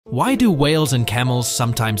Why do whales and camels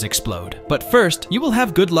sometimes explode? But first, you will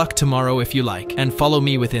have good luck tomorrow if you like, and follow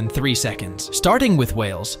me within 3 seconds. Starting with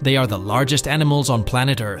whales, they are the largest animals on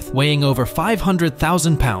planet Earth, weighing over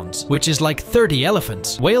 500,000 pounds, which is like 30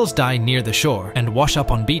 elephants. Whales die near the shore and wash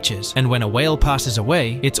up on beaches, and when a whale passes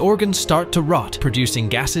away, its organs start to rot, producing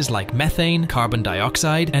gases like methane, carbon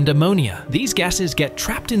dioxide, and ammonia. These gases get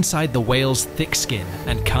trapped inside the whale's thick skin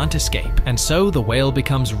and can't escape, and so the whale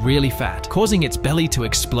becomes really fat, causing its belly to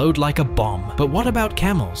explode like a bomb. But what about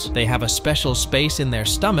camels? They have a special space in their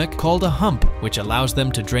stomach called a hump, which allows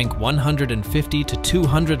them to drink 150 to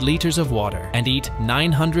 200 liters of water and eat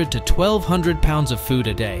 900 to 1200 pounds of food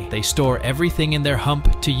a day. They store everything in their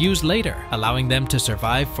hump to use later, allowing them to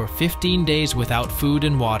survive for 15 days without food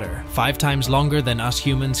and water, 5 times longer than us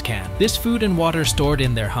humans can. This food and water stored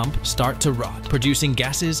in their hump start to rot, producing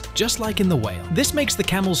gases just like in the whale. This makes the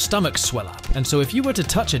camel's stomach swell up, and so if you were to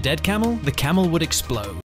touch a dead camel, the camel would explode.